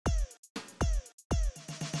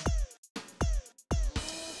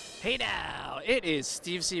Hey now, it is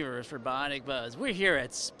Steve Sievers for Bionic Buzz. We're here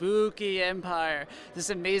at Spooky Empire,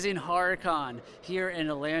 this amazing horror con here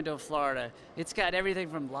in Orlando, Florida. It's got everything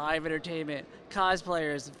from live entertainment,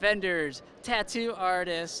 cosplayers, vendors, tattoo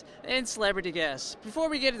artists, and celebrity guests. Before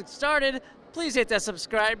we get started, please hit that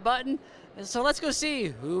subscribe button. So let's go see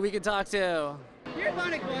who we can talk to. Here at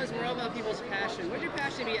Bionic Buzz, we're all about people's passion. Where did your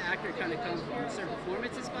passion to be an actor kind of come from? Was there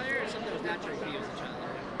performance inspired or something that was natural for you as a child?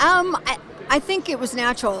 I think it was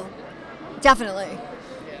natural, definitely.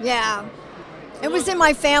 Yeah, it was in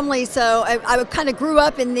my family, so I kind of grew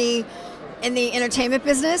up in the entertainment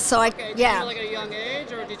business. So Did you like at a young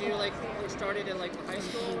age, or did you like started in like high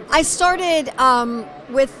school? I started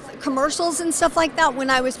with commercials and stuff like that when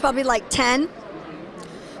I was probably like 10.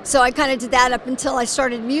 So I kind of did that up until I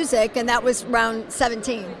started music, and that was around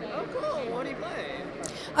 17. Oh, cool. What do you play?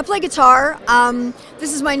 I play guitar.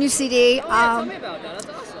 This is my new CD. Tell me about that. That's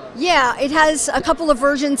awesome. Yeah, it has a couple of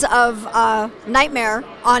versions of Nightmare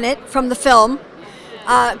on it from the film,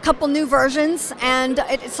 a couple new versions, and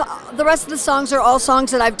the rest of the songs are all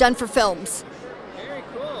songs that I've done for films. Very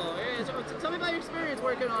cool. So tell me about your experience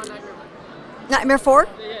working on Nightmare. Nightmare 4?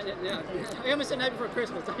 Yeah. I almost said Night Before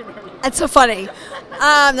Christmas. That's so funny.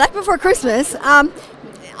 Night Before Christmas.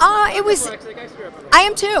 It was. I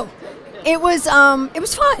am too. It was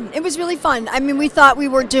fun. It was really fun. I mean, we thought we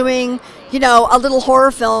were doing, a little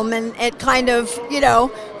horror film, and it kind of,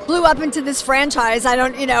 blew up into this franchise.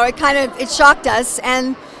 It shocked us,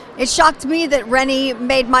 and it shocked me that Rennie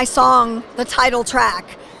made my song the title track,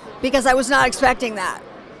 because I was not expecting that.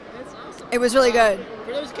 That's awesome. It was really good.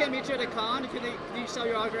 For those who can't meet you at a con, do you sell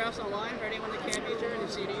your autographs online for anyone that can't meet you, and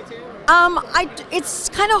CD too? It's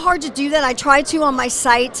kind of hard to do that. I try to on my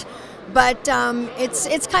site, but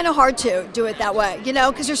it's kind of hard to do it that way,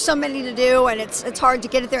 because there's so many to do, and it's hard to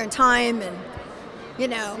get it there in time, and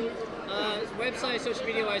Website, social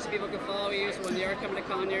media wise, so people can follow you. So when they are coming to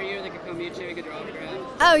con near you, they can come meet you and get your autograph.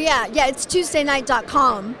 Oh yeah, it's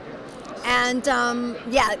TuesdayNight.com, and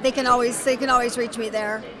they can always reach me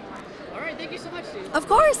there. All right, thank you so much, Steve. Of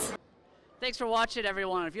course. Thanks for watching,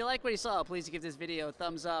 everyone. If you like what you saw, please give this video a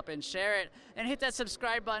thumbs up and share it, and hit that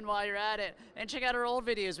subscribe button while you're at it. And check out our old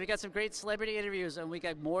videos. We got some great celebrity interviews, and we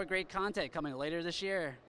got more great content coming later this year.